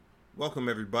Welcome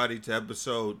everybody to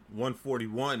episode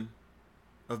 141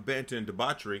 of Banter and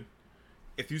Debauchery.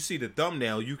 If you see the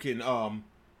thumbnail, you can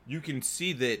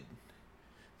see that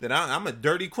I'm a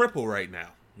dirty cripple right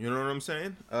now. You know what I'm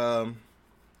saying? I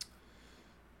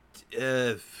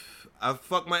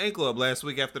fucked my ankle up last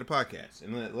week after the podcast,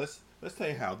 and let's tell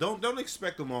you how. Don't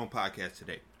expect a long podcast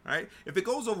today. All right? If it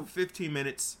goes over 15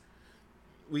 minutes,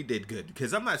 we did good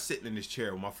because I'm not sitting in this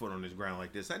chair with my foot on this ground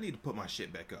like this. I need to put my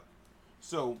shit back up.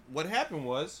 So what happened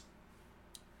was,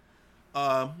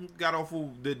 got off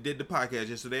did the podcast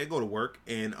yesterday. I go to work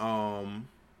and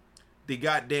the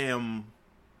goddamn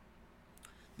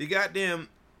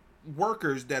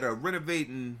workers that are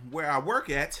renovating where I work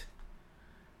at,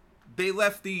 they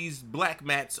left these black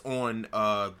mats in front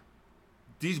of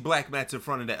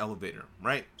the elevator,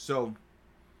 right? So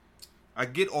I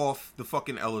get off the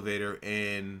fucking elevator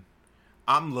and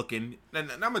I'm looking,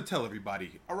 and I'm gonna tell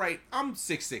everybody. All right, I'm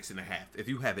 6'6.5". If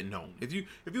you haven't known, if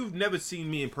you've never seen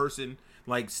me in person,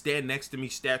 like stand next to me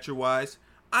stature wise,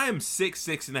 I am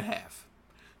 6'6.5".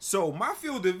 So my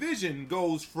field of vision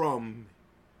goes from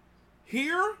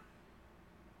here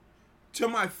to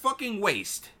my fucking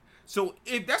waist. So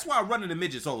if that's why I run into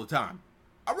midgets all the time.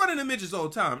 I run into midgets all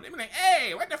the time. They be like,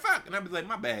 "Hey, what the fuck?" And I be like,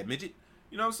 "My bad, midget."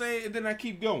 You know what I'm saying? And then I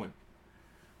keep going.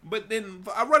 But then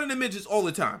I run into midgets all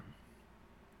the time.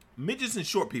 Midgets and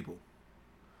short people.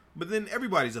 But then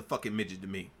everybody's a fucking midget to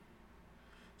me.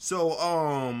 So,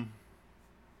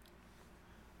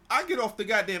 I get off the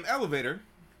goddamn elevator,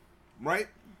 right?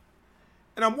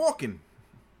 And I'm walking.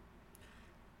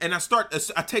 And I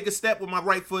take a step with my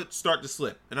right foot, start to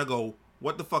slip. And I go,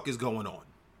 what the fuck is going on?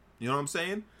 You know what I'm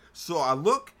saying? So I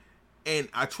look and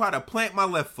I try to plant my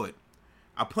left foot.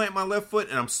 I plant my left foot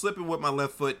and I'm slipping with my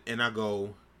left foot and I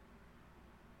go,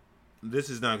 this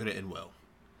is not going to end well.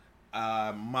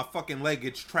 My fucking leg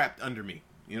gets trapped under me.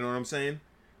 You know what I'm saying?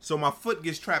 So my foot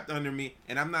gets trapped under me,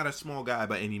 and I'm not a small guy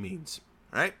by any means.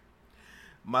 Right?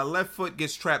 My left foot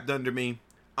gets trapped under me.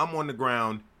 I'm on the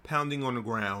ground, pounding on the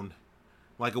ground,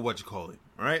 like a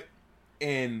right?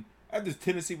 And I have this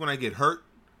tendency when I get hurt,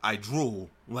 I drool.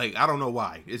 Like, I don't know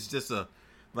why. It's just and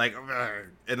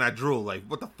I drool. Like,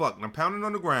 what the fuck? And I'm pounding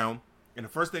on the ground, and the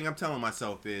first thing I'm telling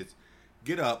myself is,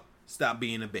 get up, stop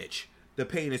being a bitch. The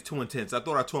pain is too intense. I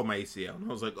thought I tore my ACL. And I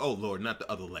was like, oh, Lord, not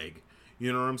the other leg.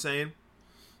 You know what I'm saying?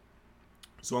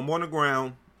 So I'm on the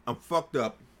ground. I'm fucked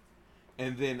up.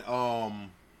 And then I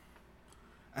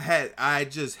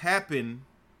just happened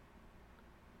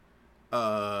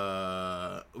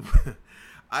to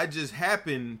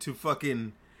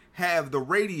fucking have the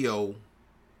radio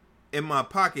in my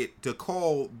pocket to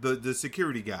call the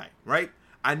security guy, right?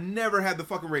 I never had the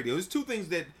fucking radio. There's two things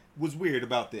that was weird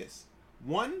about this.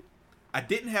 One, I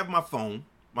didn't have my phone.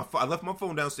 I left my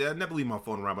phone downstairs. I never leave my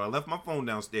phone around, but I left my phone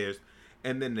downstairs.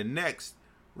 And then the next,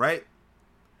 right?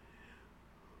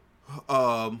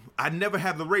 I never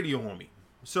have the radio on me.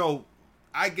 So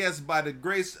I guess by the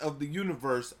grace of the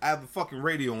universe, I have the fucking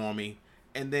radio on me.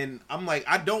 And then I'm like,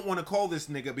 I don't want to call this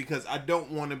nigga because I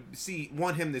don't want him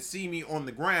to see me on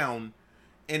the ground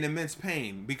in immense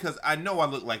pain because I know I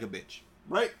look like a bitch,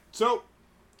 right? So,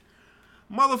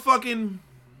 motherfucking.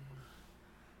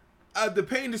 The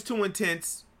pain is too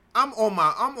intense. I'm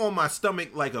on my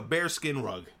stomach like a bearskin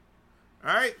rug.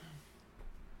 All right?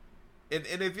 And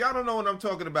if y'all don't know what I'm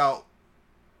talking about,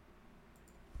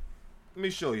 let me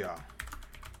show y'all.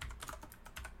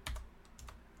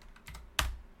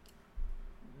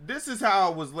 This is how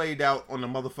I was laid out on the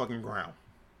motherfucking ground.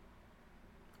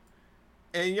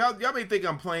 And y'all may think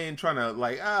I'm playing, trying to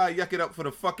yuck it up for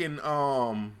the fucking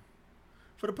for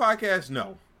the podcast.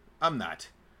 No, I'm not.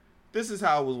 This is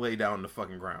how I was laid down on the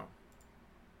fucking ground.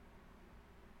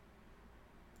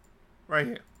 Right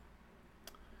here.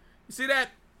 You see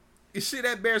that? You see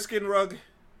that bearskin rug?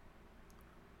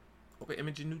 Open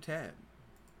image in new tab.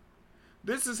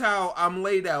 This is how I'm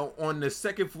laid out on the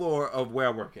second floor of where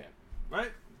I work at.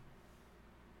 Right?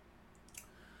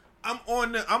 I'm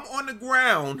on the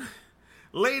ground,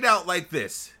 laid out like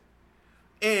this.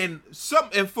 And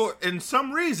for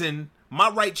some reason, my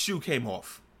right shoe came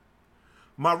off.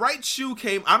 My right shoe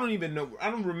I don't even know.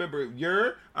 I don't remember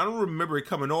it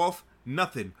coming off.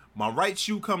 Nothing. My right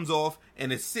shoe comes off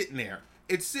and it's sitting there.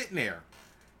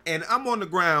 And I'm on the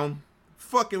ground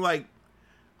fucking like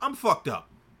I'm fucked up.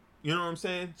 You know what I'm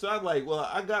saying? So I'm like, well,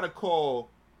 I gotta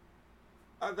call.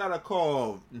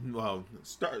 Well,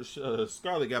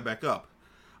 Scarlett got back up.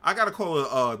 I gotta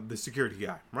call the security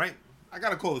guy, right? I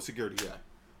gotta call the security guy.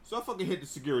 So I fucking hit the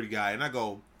security guy and I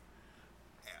go,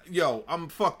 yo, I'm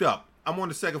fucked up. I'm on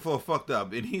the second floor fucked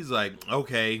up. And he's like,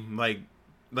 okay, like,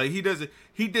 Like he doesn't.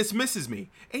 He dismisses me,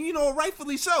 and you know,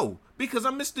 rightfully so, because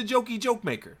I'm Mr. Jokey Joke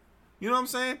Maker. You know what I'm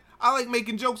saying? I like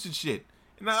making jokes and shit,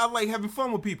 and I like having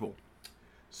fun with people.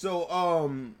 So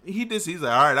he's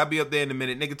like, all right, I'll be up there in a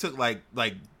minute. Nigga took like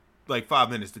 5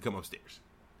 minutes to come upstairs,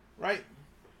 right?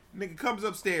 Nigga comes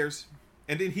upstairs,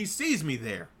 and then he sees me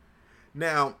there.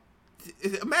 Now,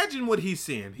 imagine what he's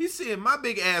seeing. He's seeing my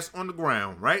big ass on the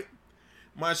ground, right?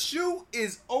 My shoe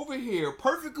is over here,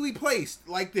 perfectly placed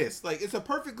like this. Like, it's a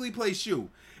perfectly placed shoe.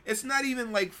 It's not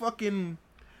even like fucking...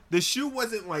 The shoe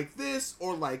wasn't like this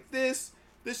or like this.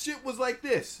 The shit was like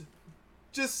this.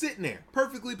 Just sitting there,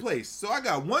 perfectly placed. So I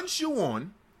got one shoe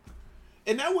on,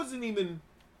 and that wasn't even...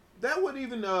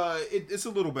 It's a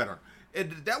little better.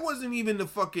 That wasn't even the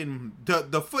fucking...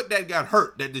 The foot that got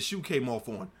hurt that the shoe came off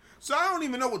on. So I don't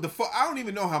even know what the fuck... I don't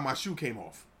even know how my shoe came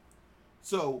off.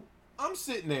 So I'm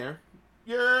sitting there...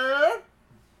 Yeah.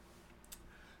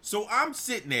 So I'm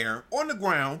sitting there on the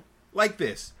ground like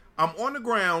this. I'm on the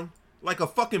ground like a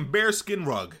fucking bearskin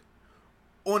rug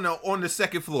on the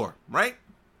second floor, right?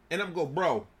 And I'm go,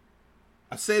 bro.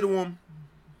 I say to him,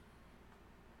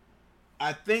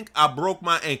 I think I broke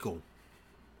my ankle.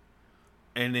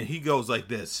 And then he goes like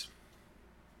this.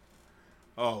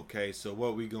 Okay, so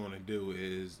what we gonna do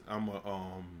is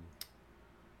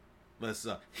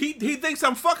he thinks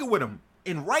I'm fucking with him.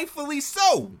 And rightfully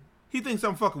so, he thinks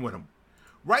I'm fucking with him.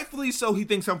 Rightfully so, he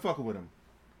thinks I'm fucking with him.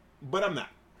 But I'm not.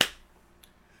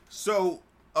 So,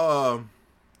 I'm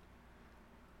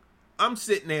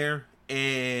sitting there,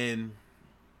 and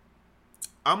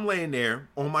I'm laying there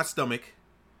on my stomach,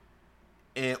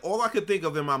 and all I could think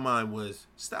of in my mind was,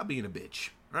 stop being a bitch,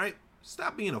 right?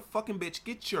 Stop being a fucking bitch.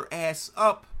 Get your ass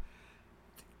up.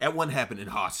 That wasn't happening,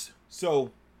 Haas.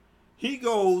 So... he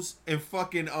goes and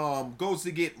fucking goes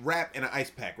to get wrap in an ice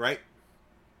pack, right?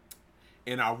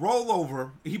 And I roll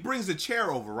over. He brings a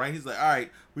chair over, right? He's like, all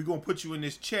right, we're going to put you in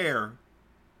this chair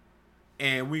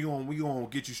and we gonna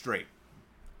get you straight.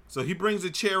 So he brings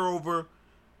a chair over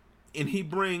and he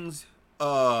brings,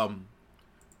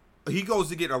 he goes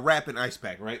to get a wrap in ice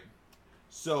pack, right?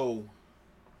 So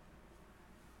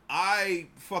I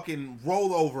fucking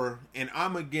roll over and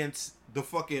I'm against the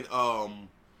fucking,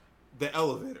 the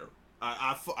elevator.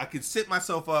 I can sit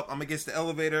myself up. I'm against the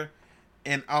elevator,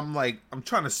 and I'm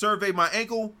trying to survey my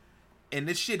ankle, and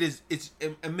this shit it's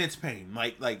immense pain.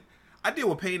 Like I deal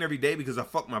with pain every day because I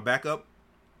fucked my back up.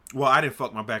 Well, I didn't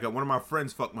fuck my back up. One of my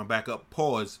friends fucked my back up.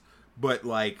 Pause. But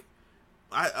like,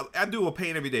 I deal with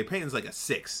pain every day. Pain is like a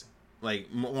 6. Like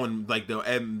on like the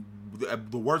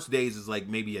worst days is like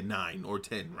maybe a 9 or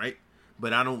 10, right?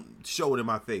 But I don't show it in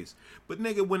my face. But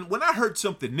nigga, when I hurt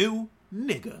something new,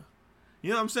 nigga, you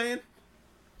know what I'm saying?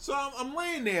 So I'm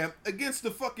laying there against the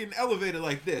fucking elevator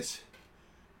like this.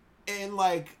 And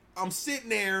like, I'm sitting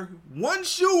there, one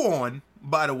shoe on,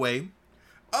 by the way,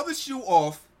 other shoe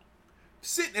off,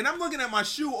 sitting, and I'm looking at my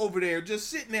shoe over there, just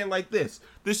sitting there like this.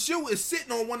 The shoe is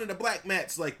sitting on one of the black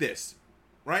mats like this,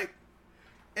 right?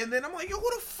 And then I'm like, yo, who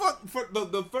the fuck,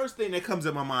 the first thing that comes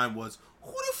in my mind was,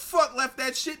 who the fuck left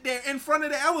that shit there in front of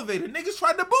the elevator? Niggas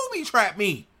tried to booby trap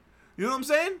me. You know what I'm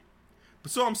saying?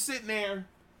 So I'm sitting there,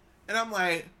 and I'm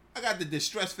like, I got the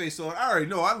distress face on. I already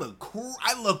know I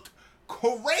looked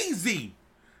crazy.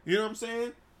 You know what I'm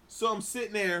saying? So I'm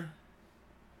sitting there,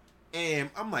 and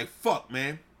I'm like, fuck,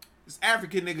 man. This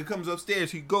African nigga comes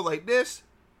upstairs. He go like this,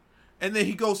 and then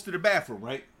he goes to the bathroom,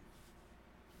 right?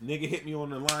 Nigga hit me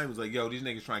on the line. Was like, yo, these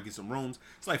niggas trying to get some rooms.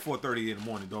 It's like 4:30 in the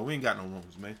morning, though. We ain't got no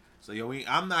rooms, man. So, yo,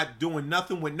 I'm not doing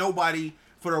nothing with nobody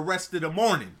for the rest of the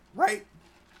morning, right?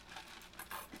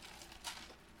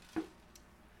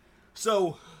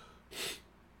 So,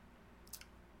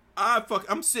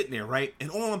 I'm sitting there, right? And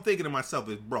all I'm thinking to myself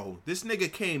is, bro, this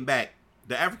nigga came back.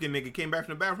 The African nigga came back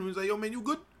from the bathroom. He's like, yo, man, you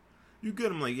good? You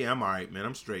good? I'm like, yeah, I'm all right, man.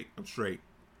 I'm straight.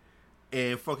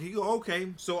 And he go, okay.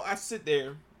 So I sit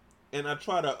there, and I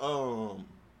try to,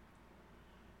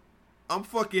 I'm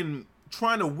fucking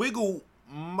trying to wiggle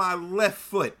my left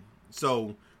foot.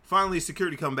 So finally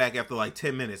security come back after like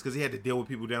 10 minutes because he had to deal with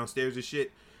people downstairs and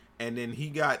shit. And then he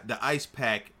got the ice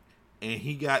pack and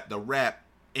he got the wrap.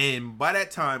 And by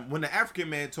that time, when the African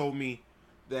man told me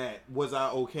that, was I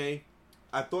okay?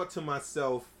 I thought to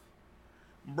myself,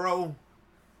 bro,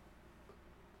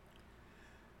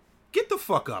 get the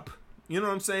fuck up. You know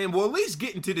what I'm saying? Well, at least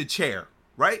get into the chair,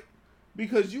 right?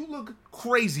 Because you look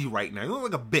crazy right now. You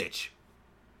look like a bitch.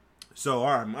 So,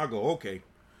 all right, I go, okay.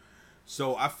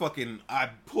 So, I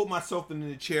pulled myself into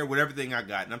the chair with everything I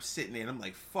got. And I'm sitting there and I'm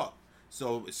like, fuck.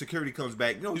 So, security comes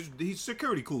back. You know, he's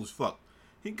security cool as fuck.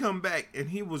 He come back and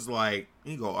he was like,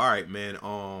 he go, all right, man.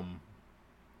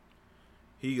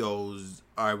 He goes,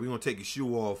 all right, we're going to take your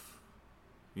shoe off.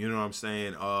 You know what I'm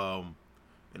saying?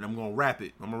 And I'm gonna wrap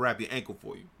it. I'm gonna wrap your ankle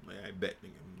for you. Like, I bet,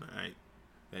 nigga. All right.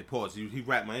 Hey, pause. He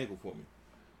wrapped my ankle for me.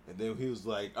 And then he was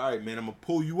like, all right, man, I'm gonna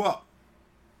pull you up.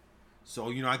 So,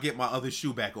 you know, I get my other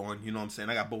shoe back on. You know what I'm saying?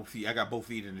 I got both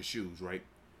feet in the shoes, right?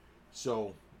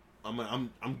 So I'm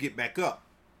get back up,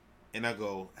 and I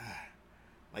go,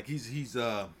 like he's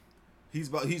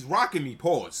rocking me.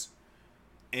 Pause.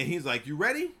 And he's like, you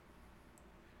ready?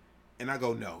 And I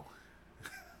go, no.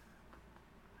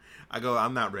 I go,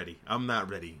 I'm not ready. I'm not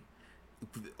ready.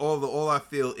 All I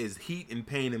feel is heat and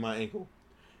pain in my ankle.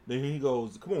 Then he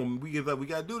goes, come on, we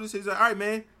gotta do this. He's like, all right,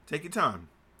 man, take your time.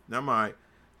 Then I'm all right.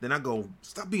 Then I go,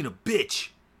 stop being a bitch.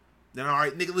 Then all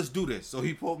right, nigga, let's do this. So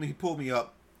he pulled me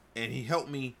up, and he helped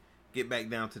me get back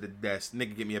down to the desk.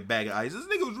 Nigga, get me a bag of ice. This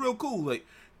nigga was real cool, like,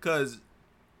 cause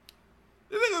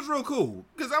I'm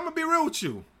gonna be real with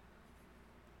you.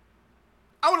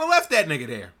 I would have left that nigga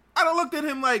there. I'd have looked at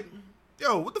him like,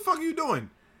 yo, what the fuck are you doing?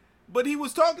 But he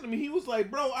was talking to me. He was like,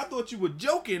 bro, I thought you were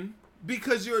joking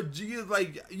because you're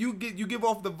like, you give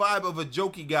off the vibe of a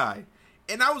jokey guy.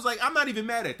 And I was like, I'm not even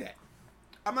mad at that.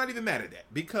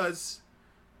 Because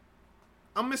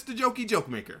I'm Mr. Jokey Joke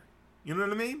Maker. You know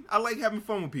what I mean? I like having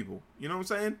fun with people. You know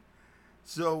what I'm saying?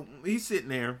 So he's sitting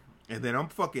there, and then I'm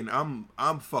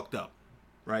fucked up,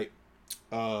 right?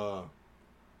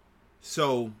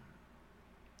 So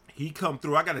he come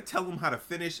through. I gotta tell him how to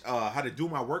finish, how to do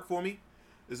my work for me.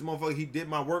 This motherfucker, he did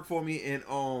my work for me, and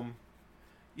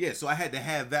yeah. So I had to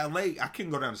have valet. I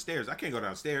can't go down the stairs.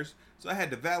 So I had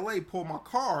the valet pull my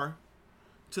car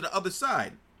to the other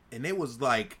side, and it was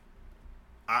like,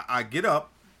 I get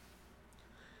up,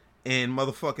 and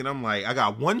motherfucking, I'm like, I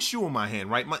got one shoe in my hand,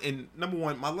 right? And number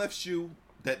one, my left shoe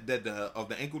that of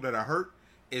the ankle that I hurt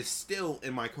is still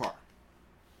in my car.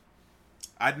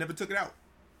 I never took it out.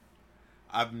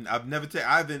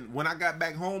 When I got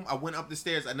back home, I went up the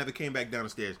stairs. I never came back down the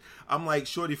stairs. I'm like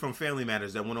Shorty from Family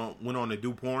Matters that went on to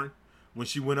do porn. When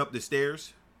she went up the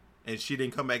stairs and she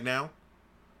didn't come back down.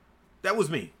 That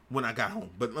was me when I got home.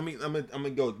 But I'm gonna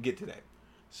go get to that.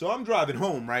 So I'm driving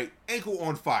home, right? Ankle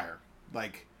on fire.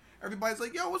 Like, everybody's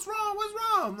like, yo, what's wrong?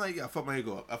 I'm like, yeah, I fucked my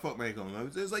ankle up.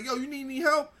 It's like, yo, you need any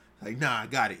help? Like, nah, I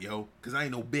got it, yo. Because I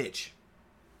ain't no bitch.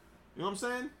 You know what I'm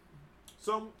saying?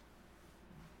 So,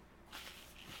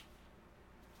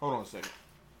 hold on a second.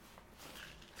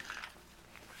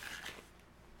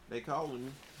 They calling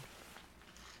me.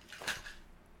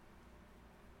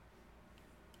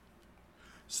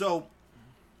 So,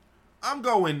 I'm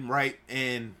going, right,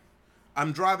 and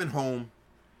I'm driving home.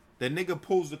 The nigga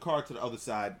pulls the car to the other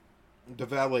side. The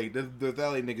valet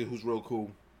nigga who's real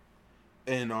cool.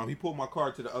 And he pulled my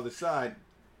car to the other side.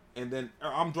 And then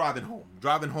I'm driving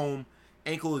home.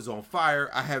 Ankle is on fire.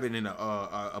 I have it in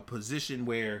a position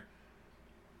where,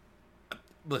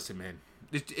 listen, man,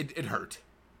 it hurt.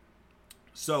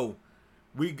 So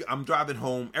I'm driving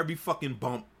home. Every fucking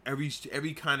bump,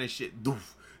 every kind of shit.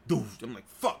 Doof, doof. I'm like,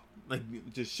 fuck, like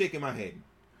just shaking my head.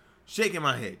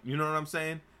 You know what I'm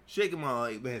saying? Shaking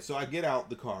my head. So I get out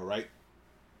the car, right?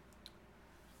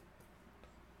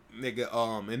 Nigga,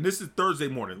 and this is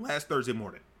last Thursday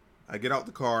morning. I get out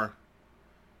the car,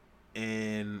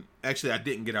 and actually I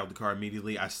didn't get out the car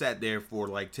immediately. I sat there for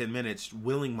like 10 minutes,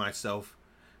 willing myself.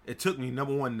 It took me,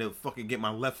 number one, to fucking get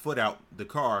my left foot out the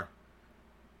car.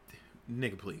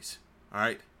 Nigga, please.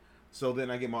 Alright? So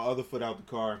then I get my other foot out the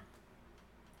car.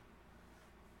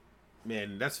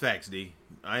 Man, that's facts, D.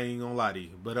 I ain't gonna lie to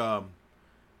you. But,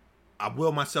 I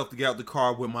will myself to get out the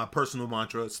car with my personal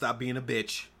mantra, stop being a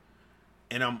bitch.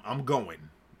 And I'm going.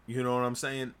 You know what I'm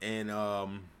saying? And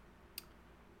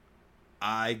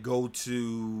I go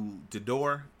to the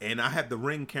door, and I have the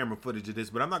Ring camera footage of this,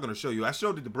 but I'm not going to show you. I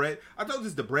showed it to Brett. I told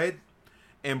this to Brett,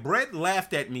 and Brett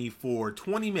laughed at me for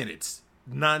 20 minutes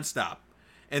nonstop.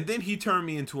 And then he turned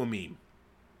me into a meme.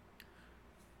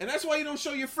 And that's why you don't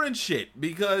show your friends shit,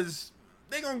 because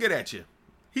they going to get at you.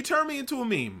 He turned me into a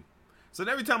meme. So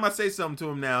every time I say something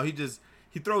to him now, he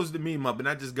throws the meme up, and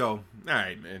I just go, all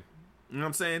right, man. You know what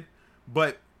I'm saying?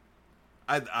 But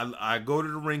I go to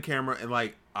the Ring camera, and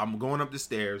like I'm going up the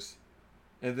stairs,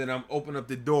 and then I'm open up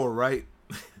the door, right?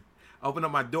 I open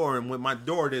up my door, and with my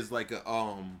door there's like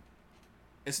a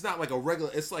it's not like a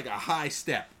regular, it's like a high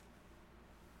step.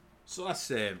 So I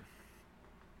said,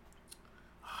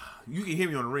 you can hear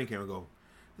me on the Ring camera go,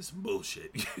 this is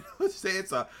bullshit. You know what I'm saying?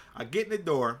 So I get in the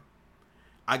door,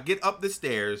 I get up the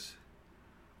stairs,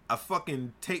 I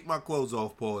fucking take my clothes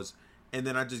off, pause. And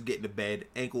then I just get in the bed,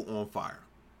 ankle on fire,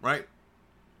 right?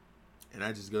 And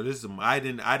I just go,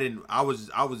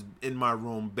 I was in my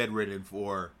room bedridden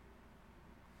for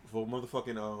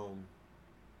motherfucking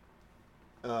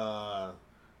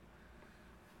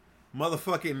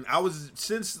Motherfucking, I was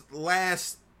since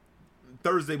last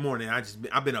Thursday morning.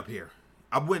 I've been up here.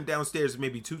 I went downstairs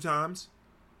maybe 2 times.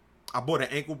 I bought an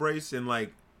ankle brace and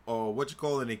like, what you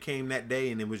call it? And it came that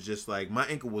day, and it was just like my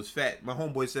ankle was fat. My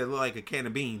homeboy said it looked like a can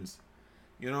of beans.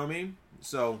 You know what I mean?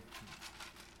 So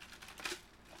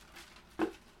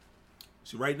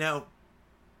right now,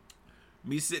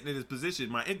 me sitting in this position,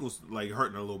 my ankle's like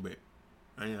hurting a little bit.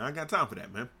 I ain't got time for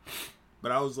that, man.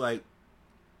 But I was like,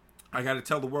 I got to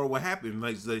tell the world what happened.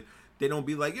 Like, they don't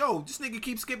be like, yo, this nigga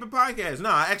keeps skipping podcasts.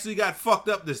 Nah, I actually got fucked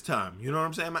up this time. You know what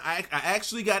I'm saying? I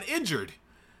actually got injured.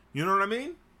 You know what I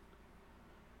mean?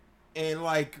 And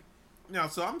like, you know,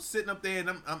 so I'm sitting up there and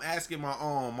I'm asking my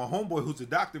homeboy who's a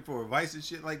doctor for advice and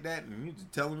shit like that, and he was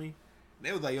telling me. And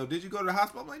they was like, yo, did you go to the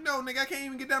hospital? I'm like, no, nigga, I can't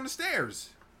even get down the stairs.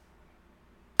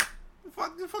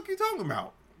 The fuck you talking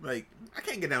about? Like, I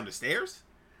can't get down the stairs.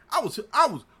 I was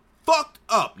fucked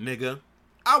up, nigga.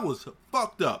 I was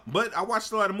fucked up. But I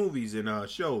watched a lot of movies and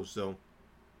shows, so it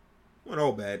wasn't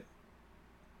all bad.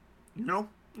 You know?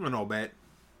 It wasn't all bad.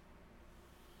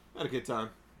 Had a good time.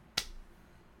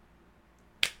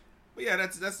 But yeah,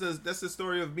 that's the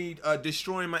story of me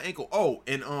destroying my ankle. Oh,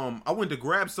 and I went to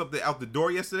grab something out the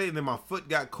door yesterday, and then my foot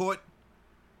got caught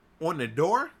on the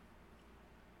door.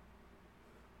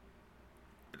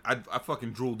 I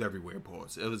fucking drooled everywhere,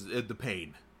 pause. It was the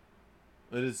pain.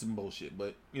 It is some bullshit,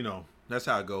 but you know, that's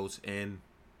how it goes. And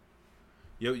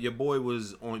your boy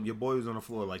was on the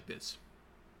floor like this.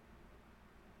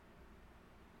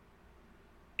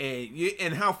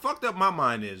 And how fucked up my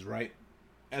mind is, right?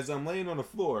 As I'm laying on the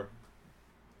floor,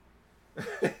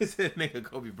 said nigga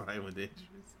Kobe Bryant with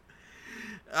injuries.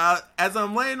 As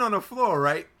I'm laying on the floor,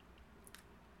 right?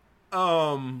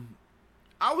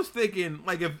 I was thinking,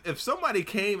 like, if somebody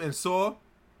came and saw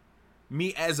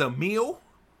me as a meal,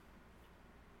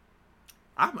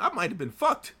 I might have been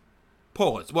fucked.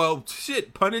 Pause. Well,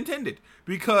 shit, pun intended.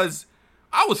 Because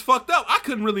I was fucked up. I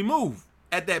couldn't really move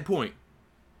at that point.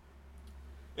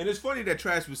 And it's funny that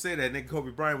Trash would say that, nigga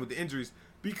Kobe Bryant with the injuries,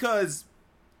 because,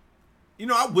 you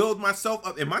know, I willed myself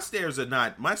up, and my stairs are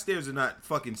not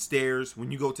fucking stairs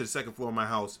when you go to the second floor of my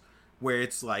house, where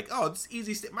it's like, oh, it's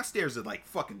easy. My stairs are like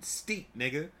fucking steep,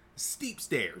 nigga. Steep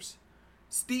stairs.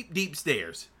 Steep, deep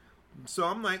stairs. So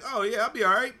I'm like, oh yeah, I'll be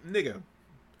alright, nigga.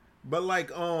 But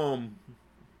like,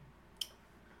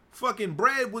 fucking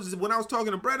Brad was, when I was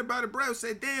talking to Brad about it, Brad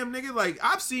said, damn, nigga, like,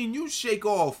 I've seen you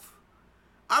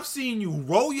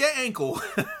roll your ankle.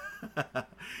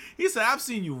 He said, I've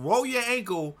seen you roll your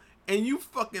ankle, and you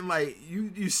fucking, like,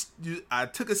 I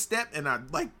took a step, and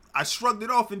I shrugged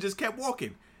it off and just kept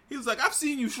walking. He was like, I've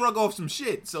seen you shrug off some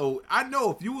shit, so I know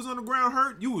if you was on the ground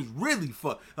hurt, you was really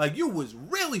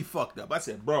fucked up. I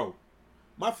said, bro,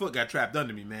 my foot got trapped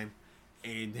under me, man.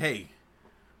 And hey,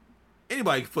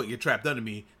 anybody's foot get trapped under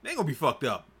me, they gonna be fucked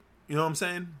up. You know what I'm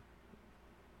saying?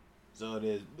 So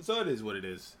it is what it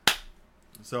is.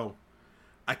 So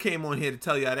I came on here to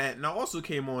tell y'all that, and I also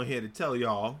came on here to tell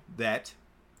y'all that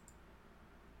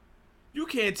you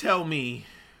can't tell me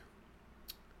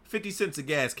 50 cents of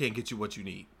gas can't get you what you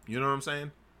need. You know what I'm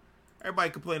saying? Everybody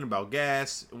complaining about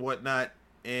gas and whatnot,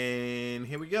 and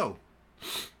here we go.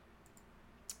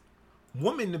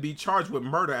 Woman to be charged with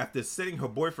murder after setting her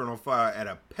boyfriend on fire at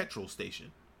a petrol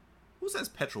station. Who says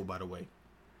petrol, by the way?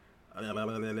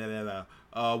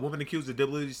 A woman accused of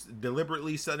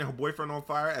deliberately setting her boyfriend on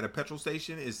fire at a petrol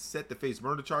station is set to face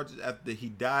murder charges after he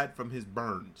died from his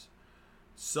burns.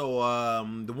 So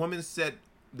the woman set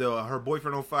her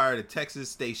boyfriend on fire at a Texas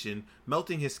station,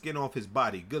 melting his skin off his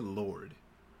body. Good Lord.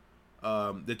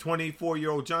 The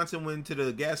 24-year-old Johnson went to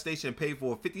the gas station and paid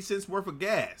for 50 cents worth of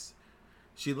gas.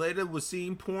 She later was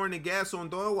seen pouring the gas on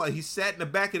Doyle while he sat in the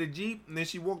back of the Jeep, and then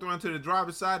she walked around to the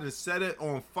driver's side and set it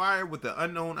on fire with an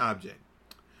unknown object.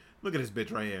 Look at this bitch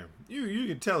right here. You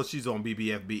can tell she's on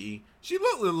BBFBE. She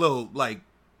looked a little like,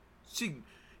 you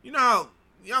know how,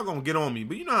 y'all gonna get on me,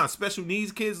 but you know how special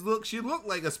needs kids look? She looked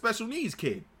like a special needs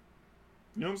kid.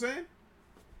 You know what I'm saying?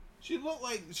 She looked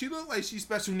like she's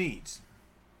special needs.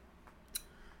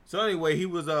 So anyway, he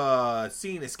was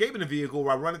seen escaping the vehicle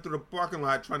while running through the parking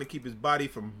lot trying to keep his body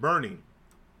from burning.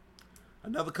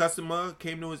 Another customer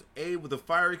came to his aid with a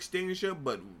fire extinguisher,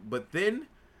 but then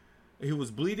he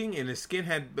was bleeding and his skin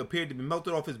had appeared to be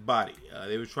melted off his body.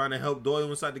 They were trying to help Doyle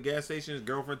inside the gas station. His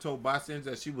girlfriend told bystanders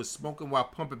that she was smoking while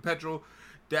pumping petrol.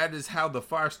 That is how the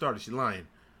fire started. She's lying.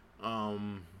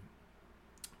 The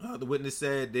witness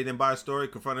said they didn't buy a story,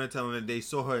 confronting her, telling her they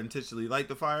saw her intentionally light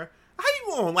the fire. How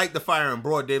you gonna light the fire in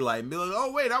broad daylight and be like,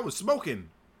 oh wait, I was smoking?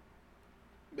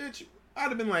 Bitch, I'd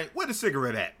have been like, where the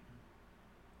cigarette at?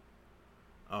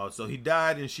 So he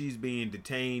died and she's being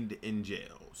detained in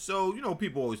jail. So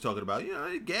people always talking about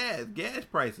gas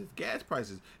prices.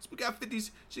 So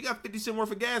she got 50 cents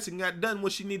worth of gas and got done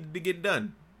what she needed to get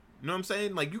done. You know what I'm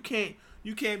saying? Like you can't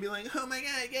be like, oh my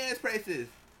god, gas prices,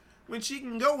 when she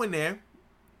can go in there.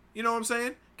 You know what I'm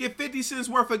saying? Get 50 cents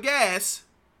worth of gas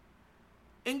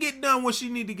and get done what she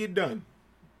need to get done.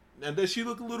 Now, does she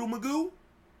look a little magoo?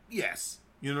 Yes.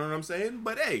 You know what I'm saying?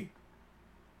 But hey,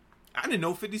 I didn't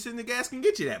know 50 cents of gas can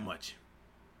get you that much.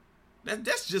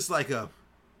 That's just like a...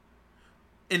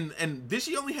 And did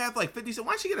she only have like 50 cents?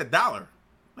 Why'd she get $1?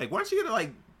 Like, why'd she get I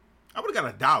would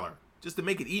have got $1 just to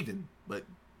make it even. But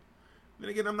then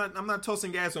again, I'm not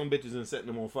toasting gas on bitches and setting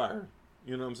them on fire.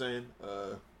 You know what I'm saying?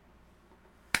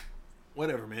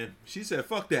 Whatever, man. She said,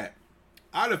 fuck that.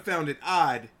 I'd have found it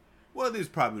odd. Well, this is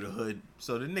probably the hood.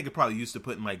 So the nigga probably used to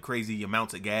putting like crazy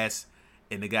amounts of gas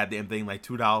in the goddamn thing, like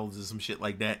 $2 or some shit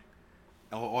like that.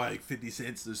 Or like 50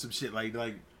 cents or some shit like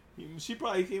she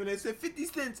probably came in there and said 50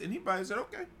 cents. And he probably said,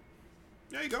 okay,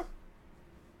 there you go.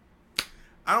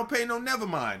 I don't pay no never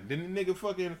mind. Then the nigga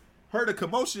fucking heard a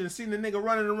commotion and seen the nigga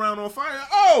running around on fire.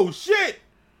 Oh, shit.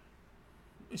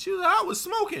 And she was like, I was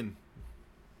smoking.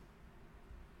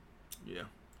 Yeah.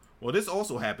 Well, this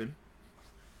also happened.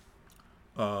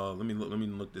 Let me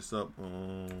look this up.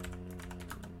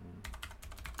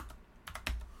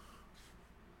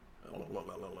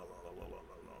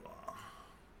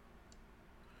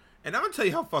 And I'm gonna tell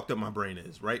you how fucked up my brain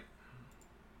is, right?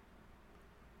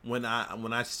 When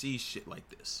I see shit like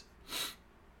this.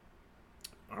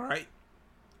 All right.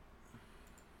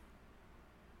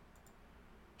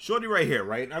 Shorty right here,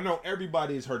 right? I know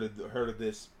everybody's heard of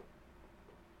this.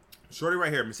 Shorty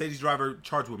right here, Mercedes driver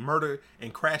charged with murder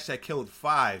and crash that killed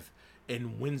 5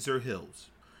 in Windsor Hills.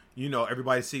 You know,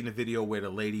 everybody's seen the video where the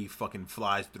lady fucking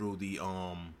flies through the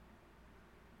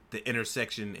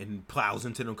intersection and plows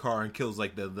into the car and kills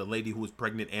like the lady who was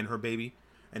pregnant and her baby,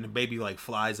 and the baby like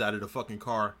flies out of the fucking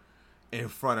car in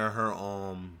front of her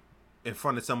in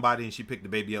front of somebody, and she picked the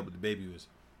baby up, but the baby was,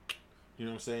 you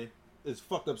know what I'm saying? It's a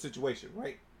fucked up situation,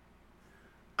 right?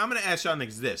 I'm gonna ask y'all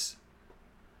niggas this.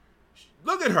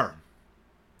 Look at her.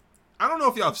 I don't know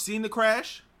if y'all have seen the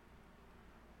crash,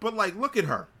 but like, look at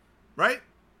her, right?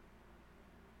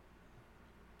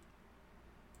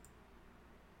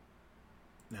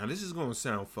 Now, this is going to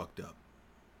sound fucked up,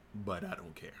 but I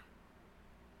don't care.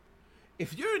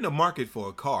 If you're in the market for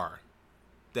a car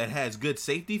that has good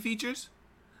safety features,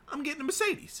 I'm getting a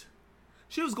Mercedes.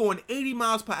 She was going 80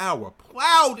 miles per hour,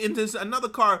 plowed into another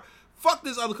car, fucked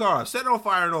this other car up, set it on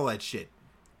fire and all that shit.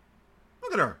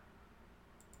 Look at her.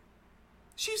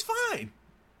 She's fine.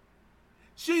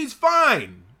 She's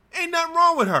fine. Ain't nothing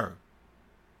wrong with her.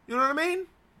 You know what I mean?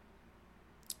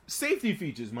 Safety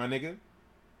features, my nigga.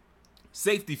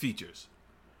 Safety features.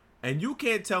 And you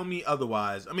can't tell me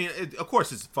otherwise. I mean, of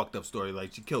course it's a fucked up story.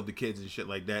 Like, she killed the kids and shit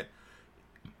like that.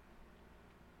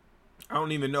 I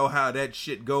don't even know how that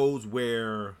shit goes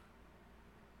where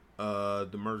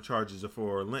the murder charges are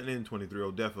for Linton,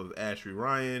 23-year-old death of Ashley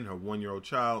Ryan, her 1-year-old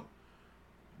child,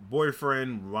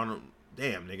 boyfriend, Ronald.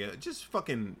 Damn, nigga. Just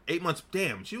fucking 8 months.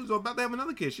 Damn, she was about to have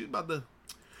another kid. She was about to...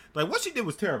 Like, what she did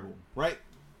was terrible, right?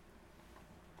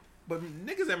 But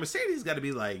niggas at Mercedes got to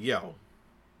be like, yo,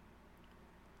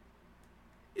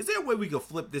 is there a way we could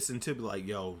flip this into like,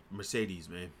 yo, Mercedes,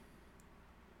 man,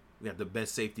 we got the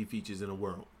best safety features in the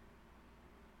world.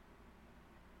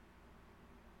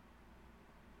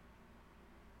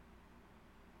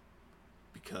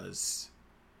 Because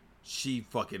she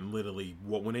fucking literally,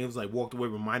 when it was like walked away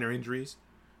with minor injuries,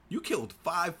 you killed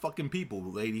 5 fucking people,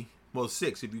 lady. Well,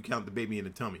 6 if you count the baby in the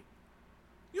tummy.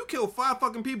 You killed 5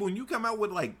 fucking people and you come out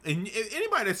with like, and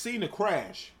anybody that's seen the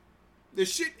crash, the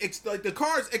shit, like the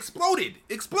cars exploded.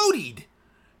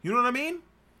 You know what I mean?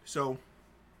 So,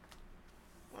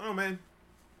 oh man,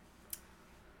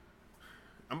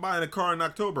 I'm buying a car in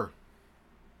October.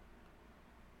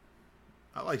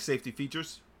 I like safety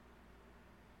features.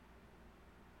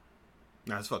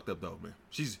 Nah, it's fucked up though, man.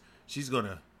 She's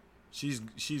gonna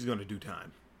do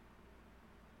time.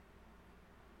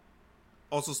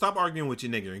 Also, stop arguing with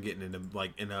your nigga and getting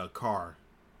in a car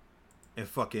and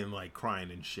fucking like crying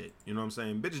and shit. You know what I'm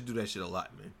saying? Bitches do that shit a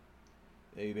lot, man.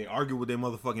 They argue with their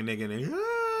motherfucking nigga and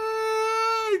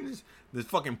they just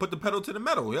fucking put the pedal to the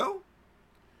metal, yo.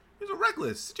 It's a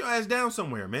reckless. Sit your ass down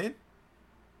somewhere, man.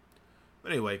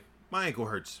 But anyway, my ankle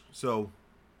hurts, so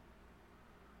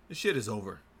this shit is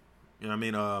over. You know what I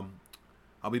mean?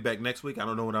 I'll be back next week. I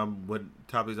don't know what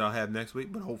topics I'll have next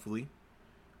week, but hopefully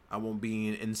I won't be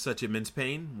in such immense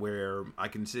pain where I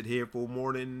can sit here for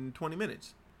more than 20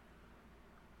 minutes.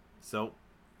 So,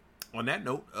 on that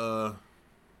note,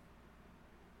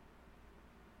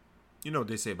 you know what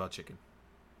they say about chicken.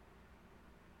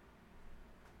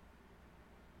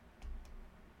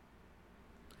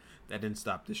 That didn't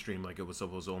stop the stream like it was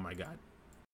supposed to. Oh my god.